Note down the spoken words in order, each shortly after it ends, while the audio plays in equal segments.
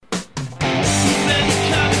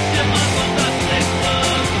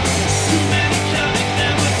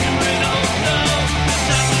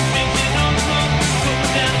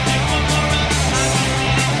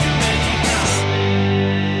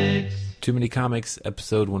Comics,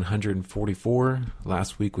 episode 144.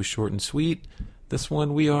 Last week was short and sweet. This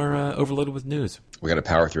one we are overloaded with news. We got to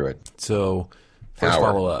power through it. So, first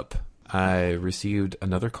follow-up. I received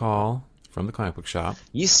another call from the comic book shop.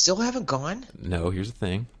 You still haven't gone? No, here's the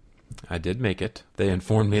thing. I did make it. They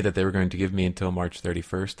informed me that they were going to give me until March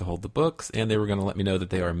 31st to hold the books, and they were going to let me know that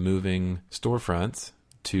they are moving storefronts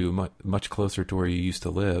to much closer to where you used to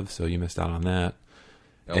live, so you missed out on that.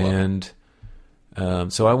 Hello.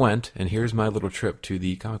 And so I went, and here's my little trip to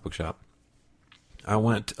the comic book shop. I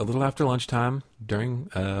went a little after lunchtime during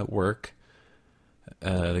work.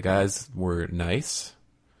 The guys were nice.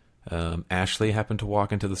 Ashley happened to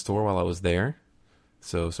walk into the store while I was there.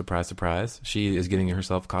 So, surprise, surprise. She is getting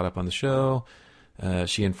herself caught up on the show.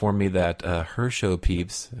 She informed me that her show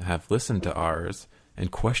peeps have listened to ours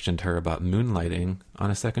and questioned her about moonlighting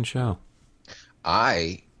on a second show.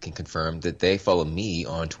 I can confirm that they follow me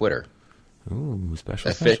on Twitter. Ooh,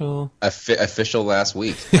 special. Official last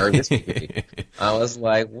week. Or this week. I was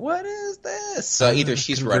like, what is this? So either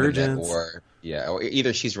she's running it or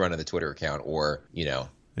either she's running the Twitter account or,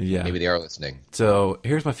 maybe they are listening. So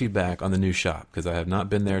here's my feedback on the new shop, because I have not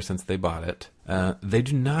been there since they bought it. They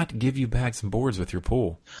do not give you bags and boards with your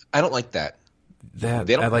pool. I don't like that.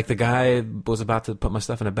 The guy was about to put my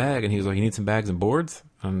stuff in a bag, and he was like, "You need some bags and boards?"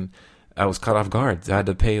 And I was caught off guard. I had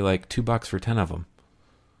to pay like $2 for 10 of them,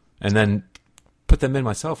 and then put them in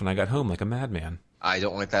myself. And I got home like a madman. I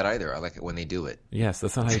don't like that either. I like it when they do it. Yes,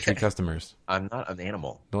 that's not how you treat customers. I'm not an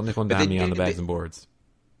animal. Don't nickel and dime me on the bags and boards.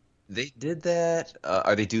 They did that,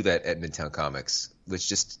 or they do that at Midtown Comics, which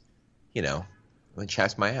just,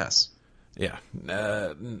 chaps my ass. Yeah,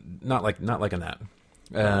 not like in that.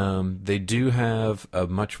 They do have a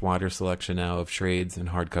much wider selection now of trades and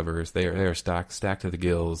hardcovers. They are stacked to the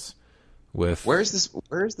gills. With Where is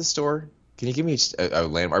the store? Can you give me a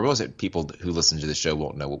landmark? I realize that people who listen to the show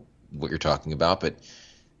won't know what you're talking about, but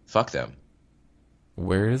fuck them.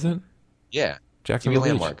 Where is it? Yeah, Jacksonville Give me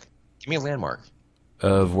a landmark. Beach. Give me a landmark.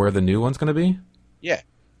 Of where the new one's going to be? Yeah.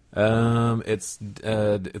 It's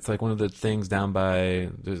like one of the things down by,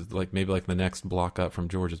 there's like maybe like the next block up from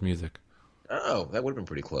George's Music. Oh, that would have been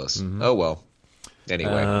pretty close. Mm-hmm. Oh well.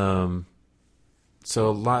 Anyway.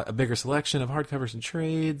 So a bigger selection of hardcovers and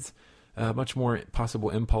trades, much more possible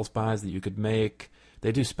impulse buys that you could make.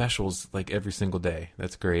 They do specials like every single day.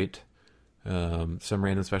 That's great. Some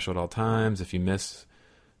random special at all times. If you miss,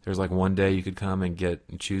 there's like one day you could come and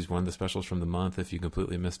choose one of the specials from the month if you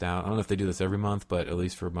completely missed out. I don't know if they do this every month, but at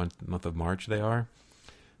least for month of March they are.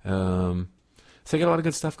 So I got a lot of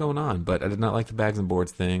good stuff going on, but I did not like the bags and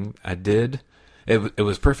boards thing. I did. It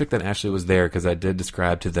was perfect that Ashley was there, because I did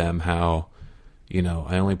describe to them how,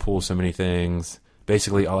 I only pull so many things.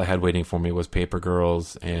 Basically, all I had waiting for me was Paper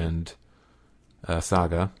Girls and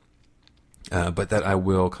Saga, but that I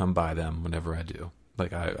will come buy them whenever I do.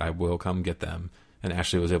 Like, I will come get them. And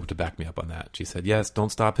Ashley was able to back me up on that. She said, yes,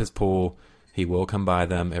 don't stop his pull. He will come buy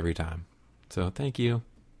them every time. So thank you.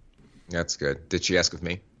 That's good. Did she ask of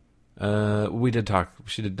me? We did talk.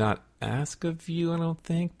 She did not ask of you, I don't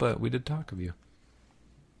think, but we did talk of you.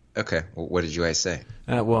 Okay. Well, what did you guys say?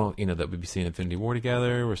 Well, that we'd be seeing Infinity War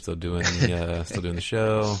together. We're still doing the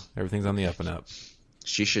show. Everything's on the up and up.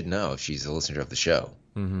 She should know if she's a listener of the show.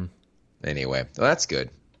 Mm-hmm. Anyway, well, that's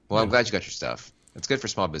good. Well, I'm glad you got your stuff. It's good for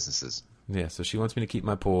small businesses. Yeah, so she wants me to keep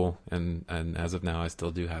my pool, and as of now, I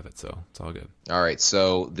still do have it, so it's all good. All right,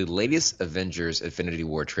 so the latest Avengers Infinity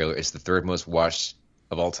War trailer is the third most watched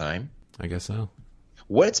of all time? I guess so.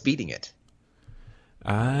 What's beating it?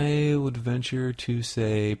 I would venture to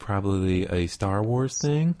say probably a Star Wars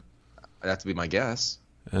thing. That would be my guess.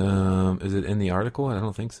 Is it in the article? I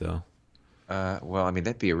don't think so. Well, I mean,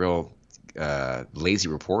 that'd be a real lazy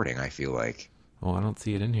reporting, I feel like. Oh, I don't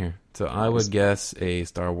see it in here. So I would guess a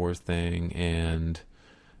Star Wars thing and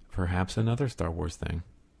perhaps another Star Wars thing.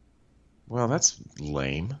 Well, that's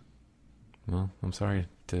lame. Well, I'm sorry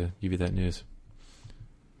to give you that news.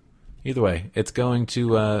 Either way, it's going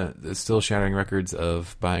to still shattering records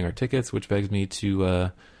of buying our tickets, which begs me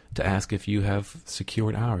to ask if you have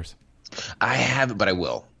secured ours. I haven't, but I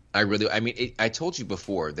will. I told you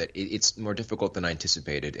before that it's more difficult than I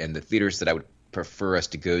anticipated, and the theaters that I would prefer us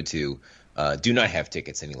to go to do not have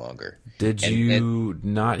tickets any longer. Did you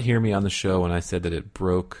not hear me on the show when I said that it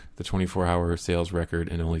broke the 24-hour sales record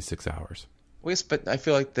in only 6 hours? Well, yes, but I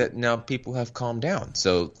feel like that now people have calmed down.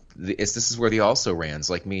 So this is where the also-rans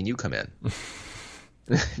like me and you come in.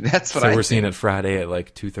 That's what I think. So we're seeing it Friday at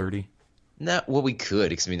like 2:30? No, well, we could.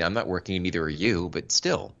 Because, I'm not working, and neither are you, but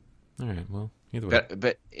still. All right, well, either way.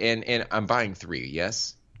 But I'm buying 3,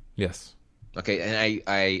 yes? Yes. Okay, and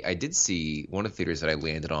I did see one of the theaters that I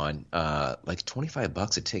landed on, like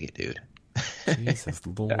 $25 a ticket, dude. Jesus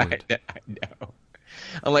Lord. I know.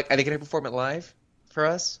 I'm like, are they going to perform it live for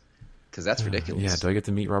us? Because that's ridiculous. Yeah, do I get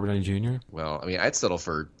to meet Robert Downey Jr.? Well, I mean, I'd settle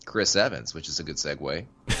for Chris Evans, which is a good segue.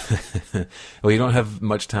 Well, you don't have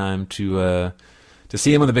much time to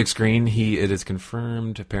see him on the big screen. It is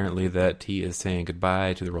confirmed, apparently, that he is saying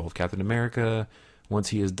goodbye to the role of Captain America once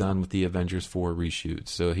he is done with the Avengers 4 reshoot.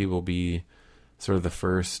 So he will be sort of the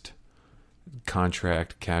first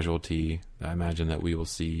contract casualty, I imagine, that we will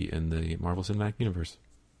see in the Marvel Cinematic Universe.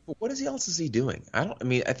 But what else is he doing? I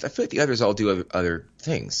feel like the others all do other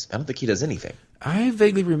things. I don't think he does anything. I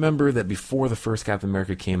vaguely remember that before the first Captain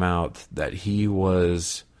America came out, that he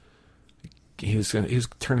was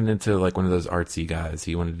turning into like one of those artsy guys.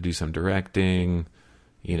 He wanted to do some directing,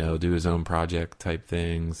 do his own project type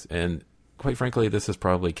things. And quite frankly, this has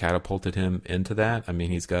probably catapulted him into that. I mean,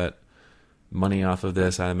 he's got money off of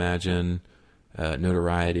this, I imagine,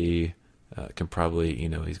 notoriety, can probably,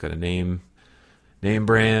 he's got a name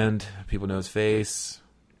brand, people know his face.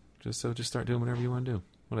 Just start doing whatever you want to do.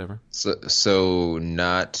 Whatever. So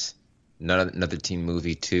not another teen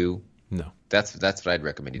movie too? No. That's what I'd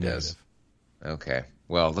recommend he does. Negative. Okay.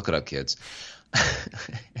 Well, look it up, kids.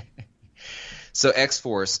 So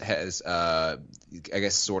X-Force has, I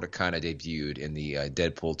guess, sort of kind of debuted in the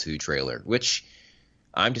Deadpool 2 trailer, which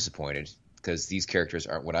I'm disappointed because these characters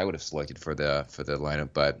aren't what I would have selected for the lineup,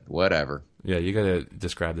 but whatever. Yeah, you got to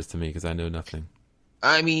describe this to me because I know nothing.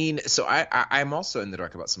 I mean, so I'm also in the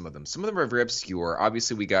dark about some of them. Some of them are very obscure.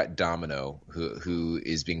 Obviously, we got Domino, who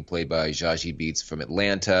is being played by Zazie Beetz from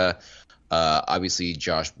Atlanta. Obviously,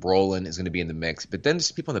 Josh Brolin is going to be in the mix. But then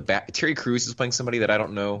there's people in the back. Terry Crews is playing somebody that I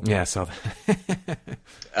don't know. Yeah, I saw that.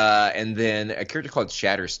 And then a character called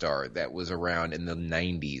Shatterstar that was around in the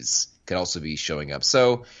 90s could also be showing up.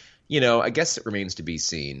 So, I guess it remains to be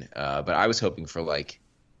seen. But I was hoping for, like,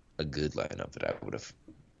 a good lineup that I would have,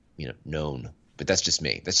 known. But that's just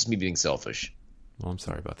me. That's just me being selfish. Well, I'm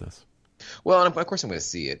sorry about this. Well, of course I'm going to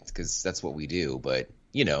see it because that's what we do. But,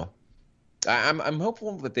 I'm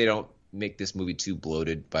hopeful that they don't make this movie too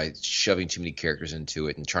bloated by shoving too many characters into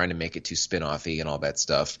it and trying to make it too spin-offy and all that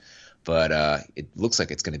stuff. But it looks like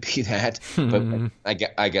it's going to be that. But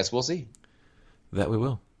I guess we'll see. That we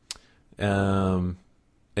will. And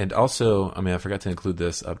also, I mean, I forgot to include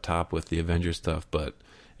this up top with the Avengers stuff, but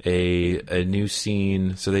a new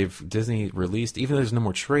scene. So Disney released, even though there's no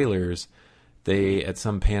more trailers, they at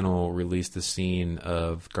some panel released a scene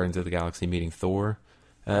of Guardians of the Galaxy meeting Thor,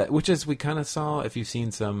 which is we kind of saw. If you've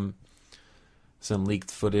seen some leaked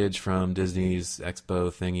footage from Disney's Expo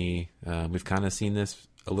thingy, we've kind of seen this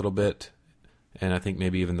a little bit, and I think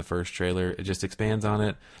maybe even the first trailer it just expands on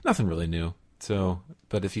it. Nothing really new. So,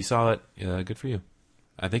 but if you saw it, good for you.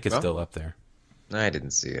 I think it's still up there. I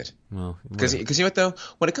didn't see it. Well, because you know what though,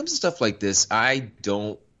 when it comes to stuff like this, I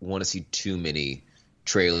don't want to see too many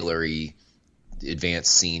trailery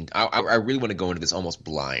advanced scene. I really want to go into this almost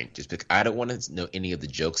blind, just because I don't want to know any of the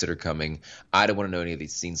jokes that are coming. I don't want to know any of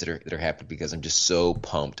these scenes that are happening because I'm just so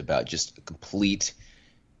pumped about just a complete,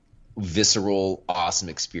 visceral, awesome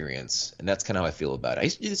experience, and that's kind of how I feel about it. I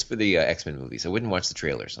used to do this for the X-Men movies. I wouldn't watch the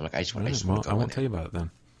trailers. I'm like, I won't tell you about it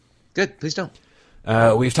then. Good, please don't.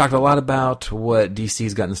 We've talked a lot about what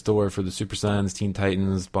DC's got in store for the Super Sons, Teen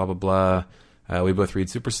Titans, blah, blah, blah. We both read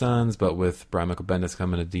Super Sons, but with Brian Michael Bendis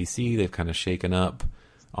coming to DC, they've kind of shaken up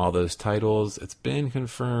all those titles. It's been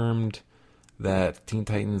confirmed that Teen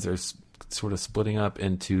Titans are sort of splitting up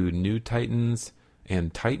into New Titans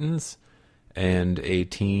and Titans, and a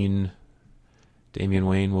teen Damian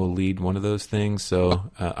Wayne will lead one of those things.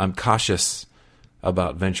 So I'm cautious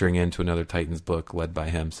about venturing into another Titans book led by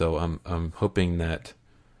him. So I'm hoping that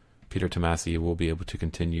Peter Tomasi will be able to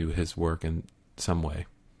continue his work in some way.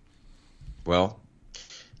 Well,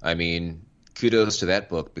 I mean, kudos to that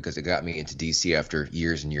book because it got me into DC after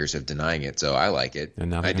years and years of denying it. So I like it.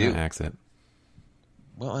 And now they're going to axe it.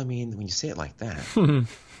 Well, I mean, when you say it like that.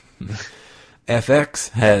 FX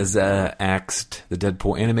has axed the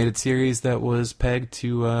Deadpool animated series that was pegged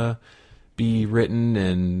to be written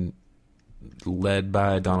and led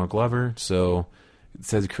by Donald Glover. So it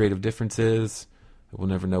says creative differences. We'll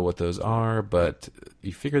never know what those are, but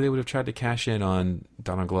you figure they would have tried to cash in on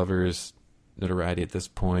Donald Glover's notoriety at this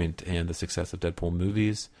point and the success of Deadpool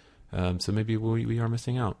movies. So maybe we are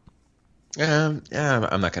missing out. I'm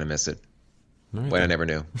not going to miss it. Right, I never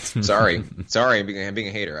knew. Sorry, I'm being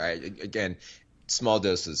a hater. Again, small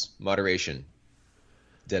doses, moderation.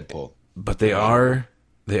 Deadpool, but they are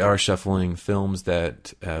shuffling films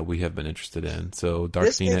that we have been interested in. So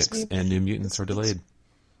Dark Phoenix and New Mutants are delayed.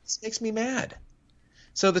 This makes me mad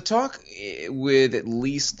So the talk with at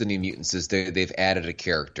least the New Mutants is they've added a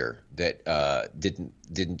character that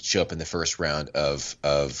didn't show up in the first round of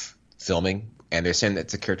filming, and they're saying that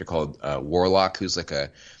it's a character called Warlock, who's like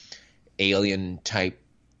a alien type.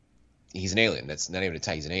 He's an alien. That's not even a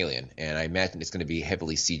type. He's an alien, and I imagine it's going to be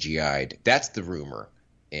heavily CGI'd. That's the rumor.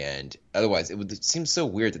 And otherwise, it seems so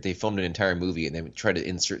weird that they filmed an entire movie and then try to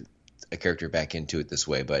insert a character back into it this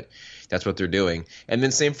way. But that's what they're doing. And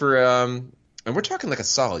then same for and we're talking like a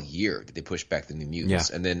solid year that they pushed back the New Mutants.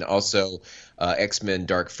 Yeah. And then also X-Men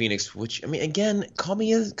Dark Phoenix, which, I mean, again, call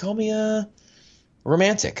me a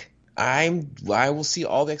romantic. I will see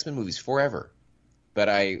all the X-Men movies forever. But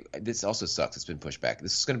this also sucks. It's been pushed back.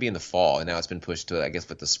 This is going to be in the fall, and now it's been pushed to, I guess,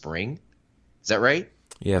 the spring. Is that right?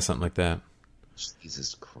 Yeah, something like that.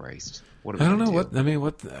 Jesus Christ! What I don't know what I mean.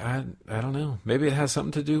 I don't know. Maybe it has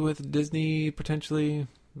something to do with Disney potentially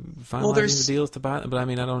finalizing the deals to buy them. But I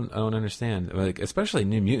mean, I don't understand. Like, especially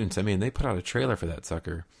New Mutants. I mean, they put out a trailer for that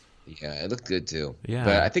sucker. Yeah, it looked good too. Yeah,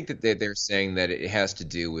 but I think that they're saying that it has to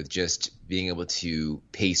do with just being able to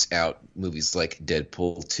pace out movies like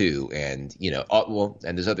Deadpool 2 and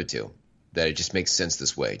and there's other two that it just makes sense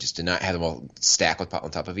this way, just to not have them all stacked on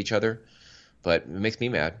top of each other. But it makes me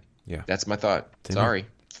mad. Yeah, that's my thought. Sorry.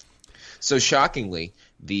 So shockingly,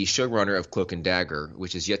 the showrunner of Cloak and Dagger,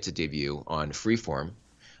 which is yet to debut on Freeform,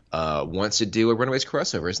 wants to do a Runaways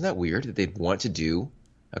crossover. Isn't that weird that they'd want to do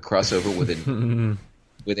a crossover with a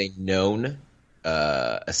with a known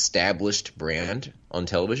established brand on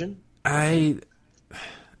television? I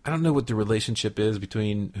don't know what the relationship is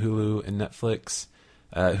between Hulu and Netflix.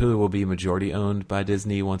 Hulu will be majority owned by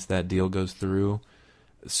Disney once that deal goes through.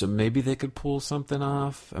 So maybe they could pull something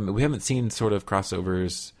off. I mean, we haven't seen sort of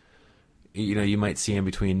crossovers. You might see them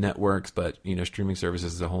between networks, but streaming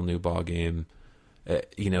services is a whole new ball game.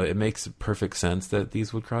 It makes perfect sense that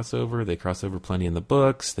these would cross over. They cross over plenty in the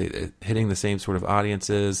books. Hitting the same sort of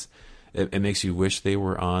audiences. It makes you wish they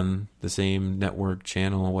were on the same network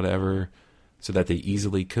channel or whatever, so that they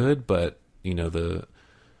easily could. But the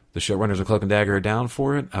showrunners of Cloak and Dagger are down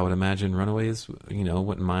for it. I would imagine Runaways,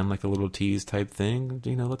 wouldn't mind like a little tease type thing.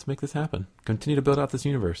 Let's make this happen. Continue to build out this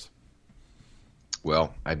universe.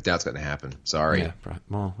 Well, I doubt it's going to happen. Sorry. Yeah,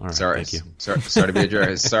 well, all right. Sorry. Thank you. Sorry to be a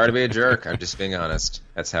jerk. Sorry to be a jerk. I'm just being honest.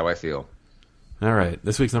 That's how I feel. All right.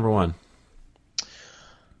 This week's number one.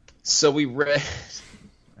 So we read...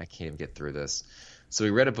 I can't even get through this. So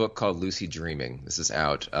we read a book called Lucy Dreaming. This is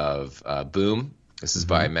out of Boom. This is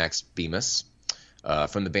by Max Bemis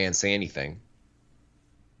from the band Say Anything.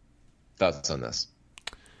 Thoughts on this?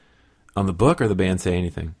 On the book or the band Say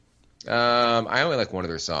Anything? I only like one of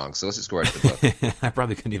their songs, so let's just go right to the book. I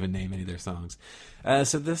probably couldn't even name any of their songs.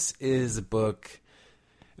 So this is a book.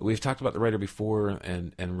 We've talked about the writer before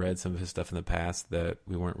and read some of his stuff in the past that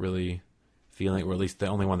we weren't really feeling, or at least the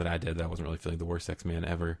only one that I did that I wasn't really feeling, The Worst X-Man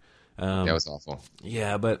Ever. That was awful.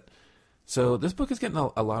 Yeah, but so this book is getting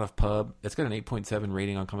a lot of pub. It's got an 8.7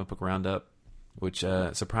 rating on Comic Book Roundup, which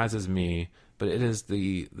surprises me. But it is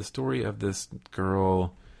the story of this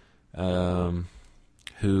girl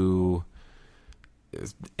who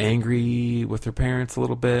is angry with her parents a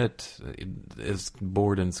little bit, is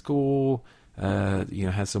bored in school,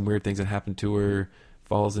 has some weird things that happen to her,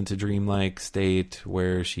 falls into dreamlike state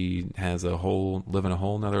where she has living a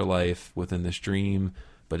whole nother life within this dream.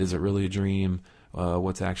 But is it really a dream?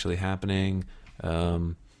 What's actually happening? I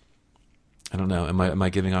don't know. Am I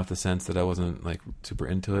giving off the sense that I wasn't like super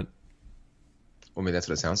into it? Well, I mean, that's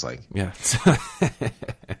what it sounds like. Yeah.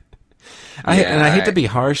 I hate to be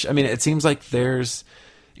harsh. I mean, it seems like there's,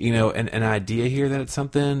 an idea here that it's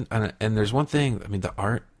something. And there's one thing. I mean, the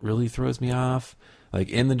art really throws me off. Like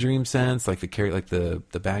in the dream sense, like the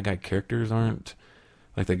bad guy characters aren't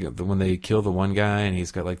like when they kill the one guy and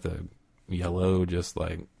he's got like the yellow just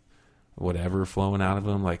like whatever flowing out of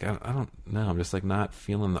him. Like I don't know. I'm just like not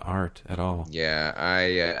feeling the art at all. Yeah,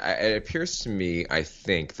 it appears to me, I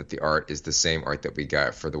think that the art is the same art that we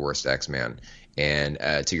got for The Worst X-Man. And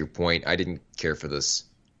to your point, I didn't care for this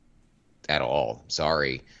at all.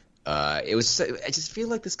 Sorry. I just feel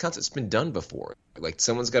like this concept's been done before. Like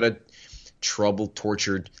someone's got a troubled,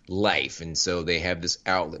 tortured life, and so they have this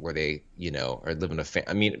outlet where they, are living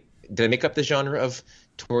I mean, did I make up the genre of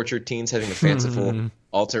tortured teens having a fanciful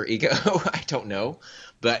alter ego? I don't know.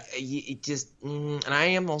 But it just and I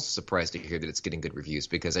am also surprised to hear that it's getting good reviews,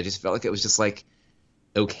 because I just felt like it was just like,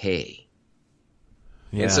 okay.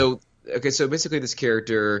 Yeah. And so basically this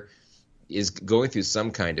character is going through some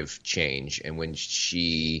kind of change, and when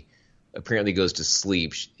she apparently goes to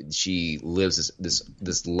sleep, she lives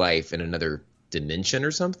this life in another dimension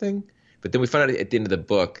or something. But then we find out at the end of the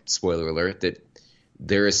book, spoiler alert, that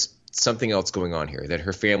there is something else going on here, that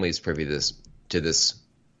her family is privy to this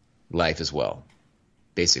life as well,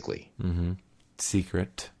 basically. Mm-hmm.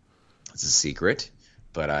 Secret. It's a secret,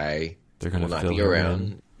 but They're going will to not fill be her around.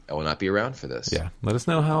 in. I will not be around for this. Yeah, let us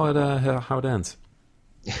know how it ends.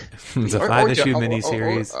 It's a 5-issue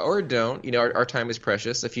miniseries. Or don't. You know, our time is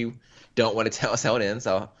precious. If you don't want to tell us how it ends,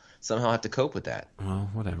 I'll somehow have to cope with that. Well,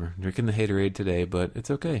 whatever. Drinking the haterade today, but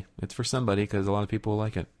it's okay. It's for somebody because a lot of people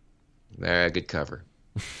like it. Good cover.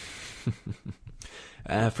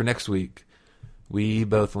 For next week, we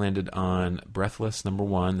both landed on Breathless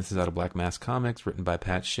 #1. This is out of Black Mask Comics, written by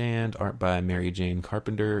Pat Shand, art by Mary Jane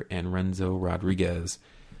Carpenter and Renzo Rodriguez.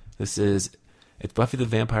 It's Buffy the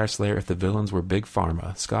Vampire Slayer if the villains were Big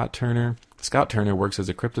Pharma. Scout Turner works as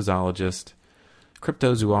a cryptozoologist,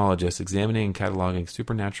 examining and cataloging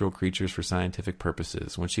supernatural creatures for scientific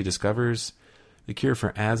purposes. When she discovers the cure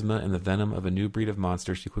for asthma and the venom of a new breed of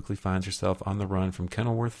monster, she quickly finds herself on the run from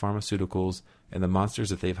Kenilworth Pharmaceuticals and the monsters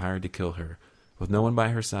that they've hired to kill her. With no one by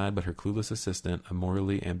her side but her clueless assistant, a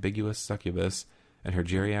morally ambiguous succubus, and her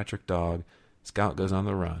geriatric dog, Scout goes on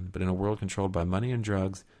the run. But in a world controlled by money and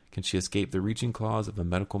drugs, can she escape the reaching claws of a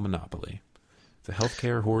medical monopoly? It's a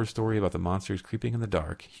healthcare horror story about the monsters creeping in the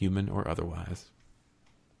dark, human or otherwise.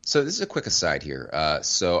 So this is a quick aside here.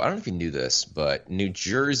 So I don't know if you knew this, but New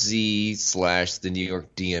Jersey / the New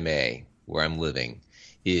York DMA, where I'm living,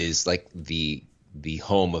 is like the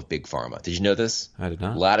home of Big Pharma. Did you know this? I did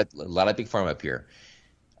not. A lot of Big Pharma up here.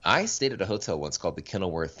 I stayed at a hotel once called the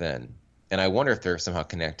Kenilworth Inn, and I wonder if they're somehow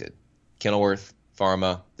connected. Kenilworth,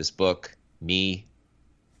 Pharma, this book, me.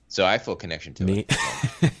 So I feel a connection to it.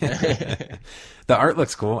 The art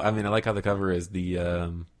looks cool. I mean, I like how the cover is the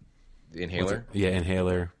inhaler. Yeah,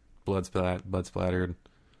 inhaler, blood splattered.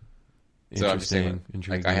 So I'm just saying,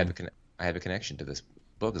 intriguing. like I have a connection to this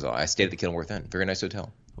book. Is all. I stayed at the Kenilworth Inn. Very nice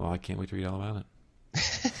hotel. Well, I can't wait to read all about it.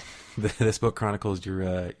 This book chronicles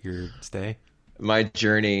your stay. My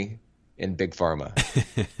journey in Big Pharma.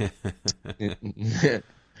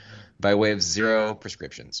 By way of 0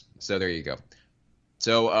 prescriptions. So there you go.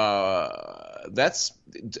 So that's,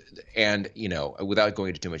 and you know, without going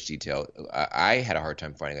into too much detail, I had a hard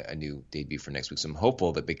time finding a new debut for next week. So I'm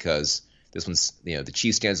hopeful that because this one's, you know, the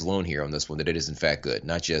chief stands alone here on this one, that it is in fact good,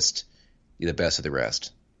 not just the best of the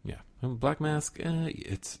rest. Yeah, Black Mask,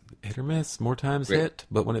 it's hit or miss. More times hit,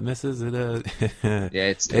 but when it misses, it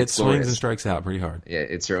it swings and strikes out pretty hard. Yeah,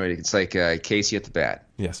 it's like Casey at the bat.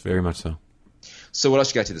 Yes, very much so. So what else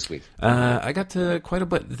you got to this week? I got to quite a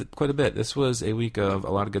bit. This was a week of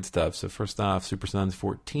a lot of good stuff. So first off, Super Sons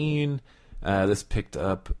 14. This picked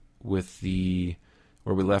up with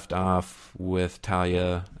where we left off with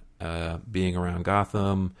Talia being around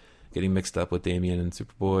Gotham, getting mixed up with Damian and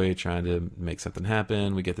Superboy, trying to make something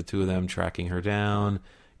happen. We get the two of them tracking her down,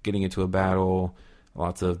 getting into a battle.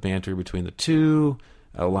 Lots of banter between the two.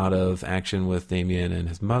 A lot of action with Damian and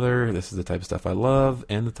his mother. This is the type of stuff I love,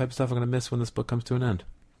 and the type of stuff I'm going to miss when this book comes to an end.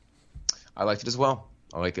 I liked it as well.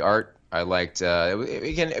 I like the art. I liked,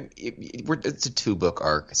 again, it's a 2-book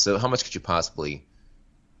arc, so how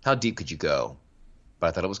deep could you go? But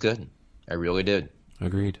I thought it was good. I really did.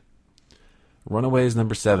 Agreed. Runaways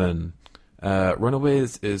 #7.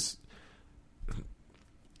 Runaways is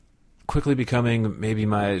quickly becoming maybe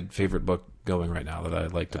my favorite book going right now that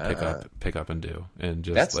I'd like to pick up and do and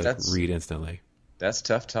just read instantly. That's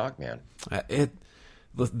tough talk, man.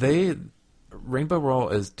 Rainbow Roll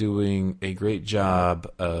is doing a great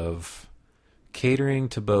job of catering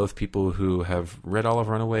to both people who have read all of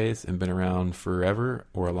Runaways and been around forever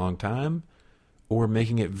or a long time, or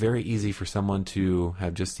making it very easy for someone to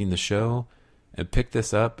have just seen the show and pick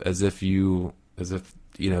this up as if you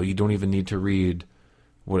don't even need to read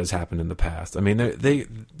what has happened in the past. I mean,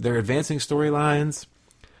 they're advancing storylines,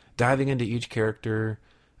 diving into each character,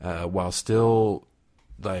 while still,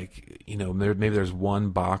 like, you know, maybe there's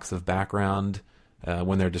one box of background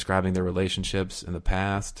when they're describing their relationships in the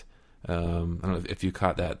past. I don't know if you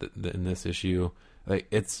caught that in this issue. Like,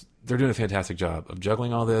 they're doing a fantastic job of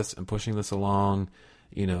juggling all this and pushing this along.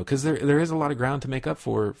 You know, because there is a lot of ground to make up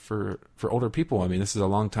for older people. I mean, this is a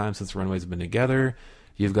long time since the Runaways have been together.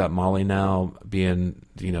 You've got Molly now being,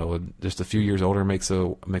 you know, just a few years older makes a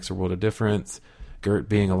world of difference. Gert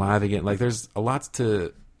being alive again, like there's a lot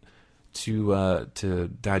to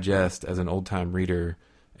digest as an old time reader,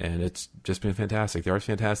 and it's just been fantastic. The art's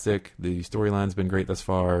fantastic. The storyline's been great thus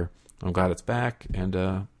far. I'm glad it's back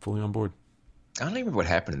and fully on board. I don't even remember what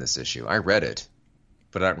happened in this issue. I read it,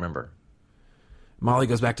 but I don't remember. Molly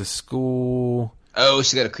goes back to school. Oh,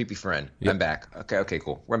 she got a creepy friend. Yep. I'm back. Okay,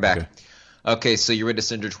 cool. We're back. Okay, so you read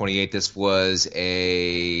Cinder 28. This was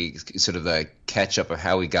a sort of a catch-up of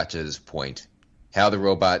how we got to this point. how the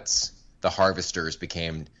robots, the harvesters,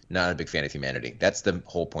 became not a big fan of humanity. That's the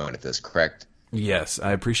whole point of this, correct? Yes,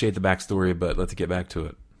 I appreciate the backstory, but let's get back to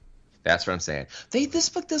it. That's what I'm saying. This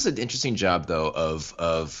book does an interesting job, though,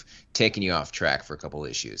 of taking you off track for a couple of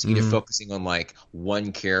issues. Either focusing on like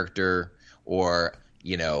one character, or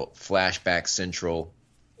flashback central,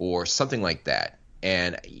 or something like that.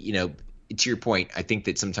 And to your point, I think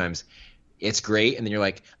that sometimes it's great, and then you're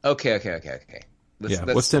like, okay. Let's,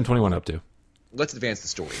 what's 1021 up to? Let's advance the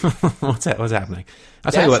story. What's happening?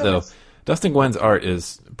 I'll tell you what, though. Dustin Nguyen's art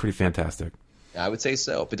is pretty fantastic. I would say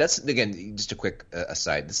so. But that's, again, just a quick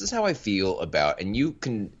aside. This is how I feel about, and you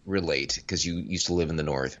can relate because you used to live in the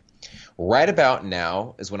North. Right about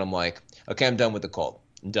now is when I'm like, okay, I'm done with the cult.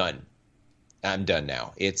 I'm done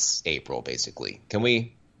now. It's April, basically. Can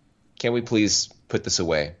we please put this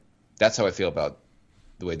away? That's how I feel about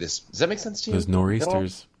the way this. Does that make sense to you? Those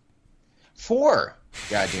nor'easters. 4.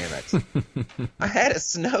 God damn it. I had a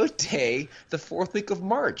snow day the 4th week of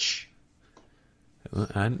March.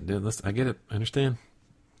 I get it. I understand.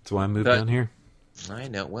 That's why I moved down here. I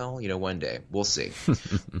know. Well, one day. We'll see.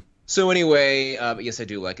 So anyway, yes, I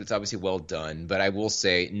do like it. It's obviously well done, but I will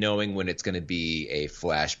say, knowing when it's going to be a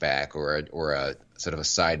flashback or a sort of a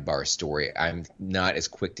sidebar story, I'm not as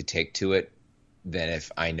quick to take to it than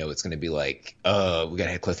if I know it's going to be like, oh, we got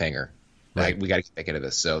to hit a cliffhanger. Right. We got to get back into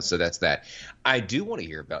this. So that's that. I do want to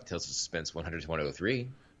hear about Tales of Suspense 100 to 103.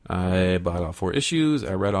 I bought all 4 issues.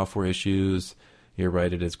 I read all 4 issues. You're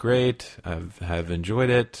right, it is great. I have enjoyed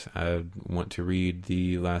it. I want to read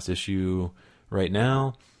the last issue right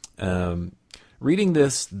now. Reading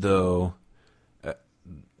this, though,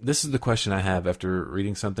 this is the question I have after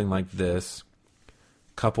reading something like this,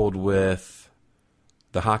 coupled with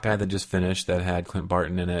the Hawkeye that just finished that had Clint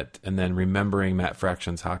Barton in it, and then remembering Matt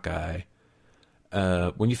Fraction's Hawkeye.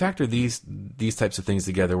 When you factor these types of things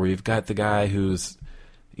together, where you've got the guy who's,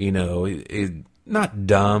 not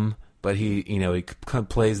dumb, but he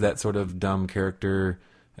plays that sort of dumb character,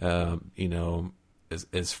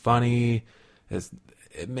 is funny.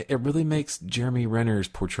 It really makes Jeremy Renner's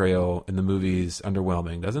portrayal in the movies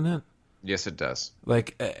underwhelming, doesn't it? Yes, it does.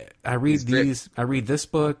 Like I read this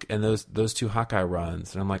book and those 2 Hawkeye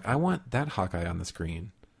runs, and I'm like, I want that Hawkeye on the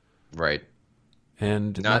screen, right?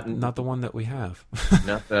 And not the one that we have.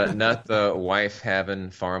 not the wife having,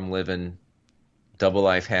 farm living, double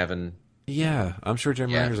life having. Yeah, I'm sure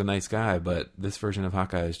Jeremy Renner's a nice guy, but this version of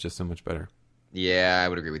Hawkeye is just so much better. Yeah, I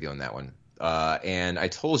would agree with you on that one. And I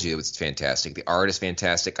told you it was fantastic. The art is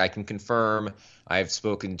fantastic. I can confirm I've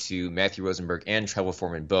spoken to Matthew Rosenberg and Trevor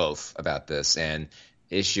Foreman both about this, and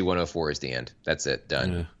issue 104 is the end. That's it.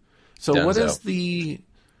 Done. Yeah. So Dunzo. What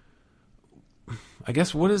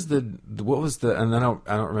was the, and I don't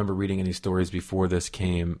remember reading any stories before this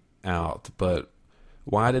came out, but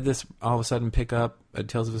why did this all of a sudden pick up at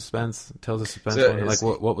Tales of Suspense? So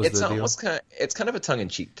what was the deal? It's kind of a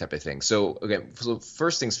tongue-in-cheek type of thing. So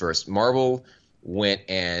first things first, Marvel went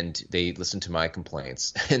and they listened to my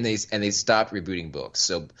complaints and they stopped rebooting books.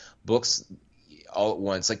 So books all at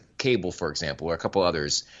once, like Cable, for example, or a couple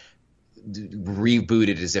others,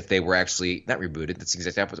 rebooted as if they were actually not rebooted. That's the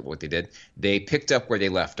exact opposite of what they did. They picked up where they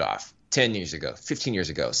left off 10 years ago, 15 years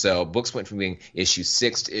ago. So books went from being issue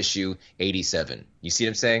 6 to issue 87. You see what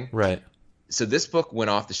I'm saying? Right. So this book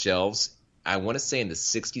went off the shelves, I want to say in the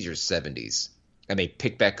 60s or 70s, and they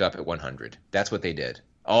picked back up at 100. That's what they did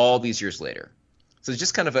all these years later. So it's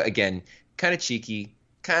just kind of, again, kind of cheeky,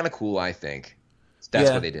 kind of cool, I think.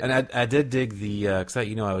 That's what they did. And I did dig the, because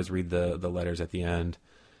I always read the letters at the end.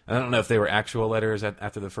 I don't know if they were actual letters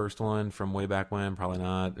after the first one from way back when, probably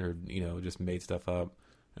not, or, just made stuff up.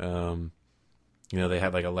 They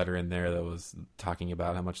had like a letter in there that was talking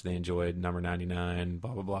about how much they enjoyed number 99,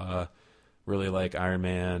 blah, blah, blah. Really like Iron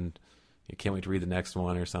Man. You can't wait to read the next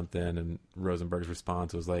one or something. And Rosenberg's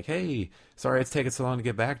response was like, hey, sorry it's taken so long to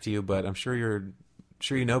get back to you, but I'm sure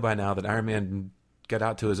you know by now that Iron Man got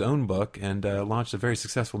out to his own book and launched a very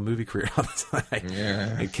successful movie career on the side.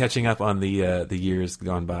 Yeah. And catching up on the years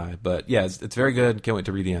gone by. But yeah, it's very good. Can't wait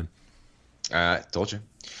to read the end. Told you.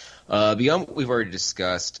 Beyond what we've already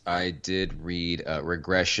discussed, I did read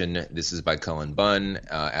Regression. This is by Cullen Bunn,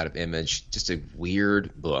 out of Image. Just a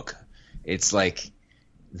weird book. It's like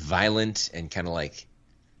violent and kind of like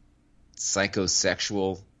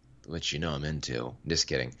psychosexual, which I'm into. Just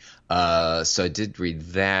kidding. So I did read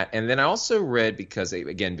that. And then I also read, because it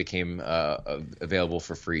again became available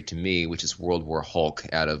for free to me, which is World War Hulk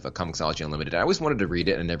out of Comixology Unlimited. I always wanted to read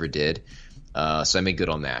it and never did. So I made good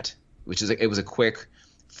on that, which is it was a quick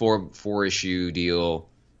four issue deal,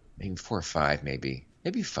 maybe 4 or 5, maybe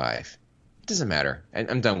 5. It doesn't matter.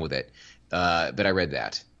 I'm done with it. But I read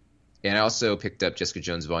that. And I also picked up Jessica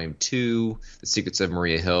Jones Volume 2, The Secrets of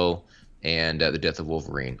Maria Hill, and The Death of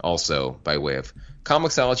Wolverine, also by way of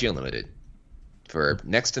Comixology Unlimited. For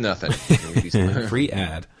next to nothing. Free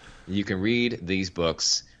ad. You can read these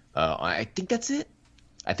books. I think that's it.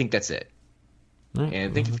 Right.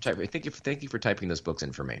 And thank you for typing those books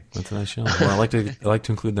in for me. That's a nice show. Well, I like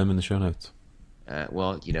to include them in the show notes.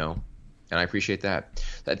 Well, and I appreciate that.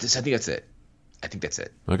 I think that's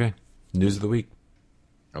it. Okay. News of the week.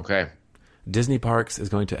 Okay. Disney Parks is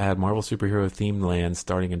going to add Marvel superhero themed lands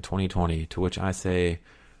starting in 2020, to which I say,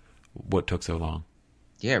 what took so long?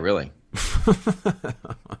 Yeah, really.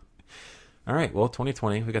 All right, well,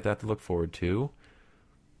 2020, we got that to look forward to.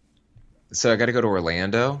 So I got to go to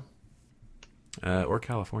Orlando? Or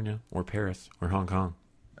California, or Paris, or Hong Kong.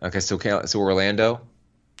 Okay, so Orlando?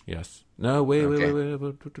 Yes. No, wait.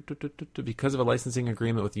 Because of a licensing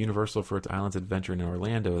agreement with Universal for its Islands Adventure in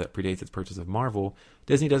Orlando that predates its purchase of Marvel,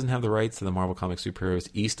 Disney doesn't have the rights to the Marvel comic superheroes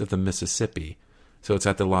east of the Mississippi. So it's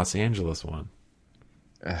at the Los Angeles one.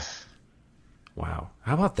 Wow.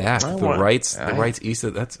 How about that? The rights east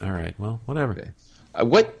of that's all right. Well, whatever. Okay.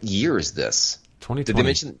 What year is this?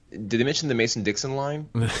 2020. Did they mention the Mason-Dixon line?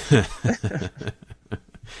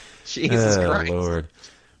 Jesus Christ. Lord.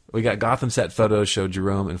 We got Gotham set photos show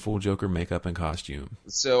Jerome in full Joker makeup and costume.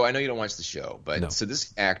 So I know you don't watch the show, but No. So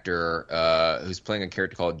this actor who's playing a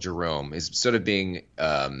character called Jerome is sort of being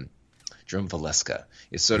Jerome Valeska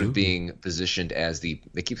is sort of being positioned as they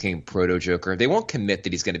keep saying proto Joker. They won't commit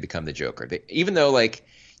that he's going to become the Joker. Even though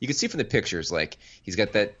you can see from the pictures, he's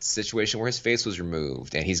got that situation where his face was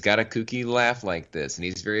removed, and he's got a kooky laugh like this, and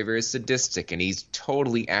he's very, very sadistic, and he's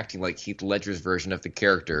totally acting like Heath Ledger's version of the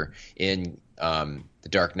character in The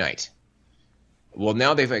Dark Knight. Well,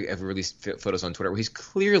 now they've released photos on Twitter where he's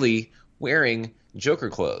clearly wearing Joker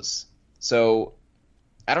clothes. So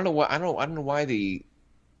I don't know why the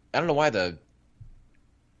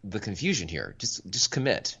confusion here. Just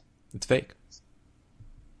commit. It's fake.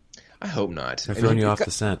 I hope not. They're throwing you off the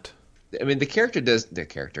scent. I mean, the actor does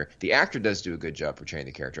do a good job portraying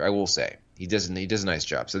the character. I will say he does a nice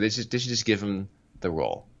job. So they should just give him the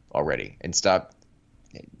role already and stop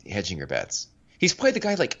hedging your bets. He's played the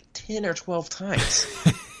guy 10 or 12 times.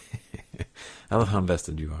 I love how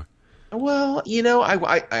invested you are. Well,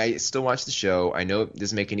 I still watch the show. I know it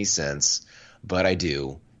doesn't make any sense, but I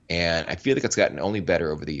do, and I feel like it's gotten only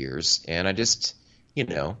better over the years. And I just,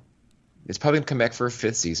 it's probably gonna come back for a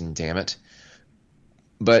 5th season. Damn it!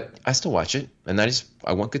 But I still watch it, and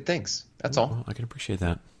I want good things. That's all. Well, I can appreciate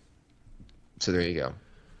that. So there you go.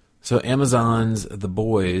 So Amazon's The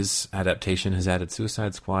Boys adaptation has added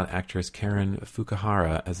Suicide Squad actress Karen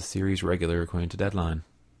Fukuhara as a series regular, according to Deadline.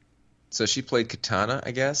 So she played Katana,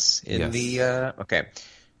 I guess, in Yes. okay.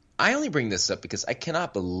 I only bring this up because I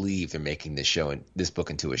cannot believe they're making this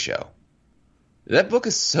book into a show. That book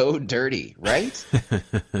is so dirty, right?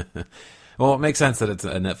 Well, it makes sense that it's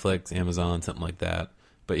a Netflix, Amazon, something like that.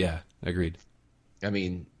 But yeah, agreed. I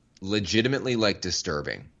mean, legitimately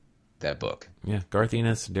disturbing, that book. Yeah, Garth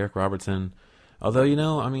Ennis, Derek Robertson.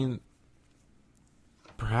 Although,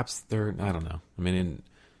 perhaps they're, I don't know. I mean,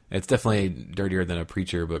 it's definitely dirtier than a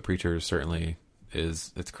Preacher, but Preacher certainly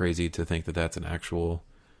it's crazy to think that that's an actual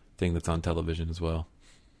thing that's on television as well.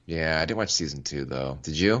 Yeah, I didn't watch season 2, though.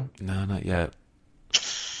 Did you? No, not yet.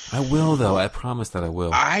 I will, though. I promise that I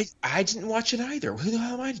will. I didn't watch it either. Who the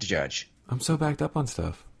hell am I to judge? I'm so backed up on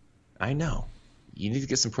stuff. I know. You need to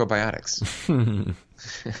get some probiotics.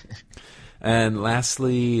 And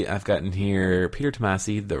lastly, I've gotten here, Peter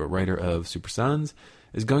Tomasi, the writer of Super Sons,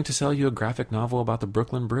 is going to sell you a graphic novel about the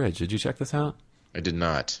Brooklyn Bridge. Did you check this out? I did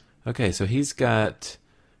not. Okay, so he's got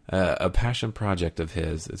a passion project of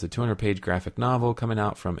his. It's a 200-page graphic novel coming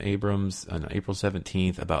out from Abrams on April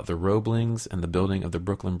 17th about the Roeblings and the building of the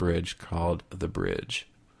Brooklyn Bridge called The Bridge.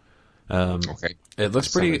 Okay. It looks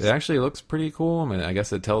pretty. It actually looks pretty cool. I mean, I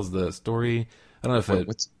guess it tells the story. I don't know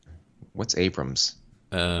if what's Abrams?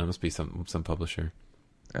 Must be some publisher.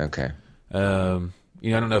 Okay. I don't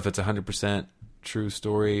know if it's 100% true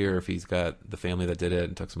story or if he's got the family that did it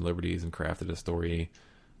and took some liberties and crafted a story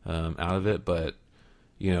out of it. But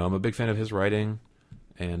I'm a big fan of his writing,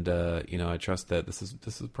 and I trust that this is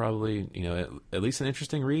probably at least an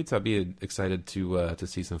interesting read. So I'd be excited to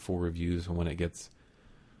see some full reviews when it gets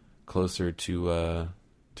closer to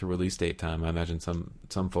release date time. I imagine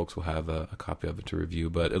some folks will have a copy of it to review,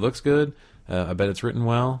 but it looks good. I bet it's written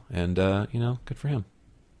well, and good for him.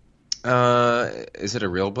 Is it a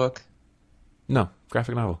real book? No,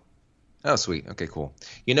 graphic novel. Oh, sweet. Okay, cool.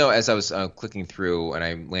 As I was clicking through and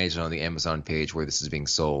I landed on the Amazon page where this is being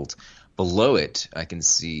sold, below it I can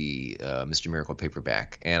see Mr. Miracle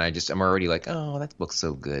paperback, and I'm already like, oh, that book's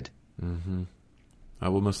so good. Mm-hmm. I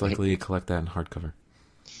will most likely collect that in hardcover.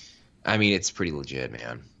 I mean, it's pretty legit,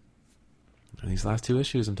 man. And these last 2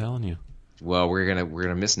 issues, I'm telling you. Well, we're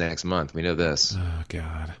gonna miss next month. We know this Oh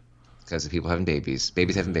God. because of people having babies.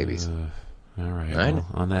 Babies having babies. All right. I know. Well,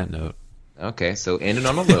 on that note. Okay, so ending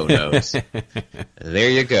on a low note. There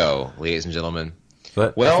you go, ladies and gentlemen.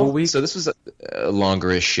 But Well, so this was a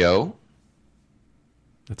longer-ish show.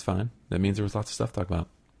 That's fine. That means there was lots of stuff to talk about.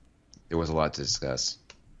 There was a lot to discuss.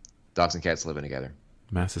 Dogs and cats living together.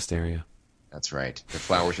 Mass hysteria. That's right. The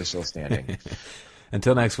flowers are still standing.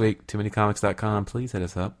 Until next week, toomanycomics.com. Please hit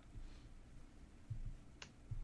us up.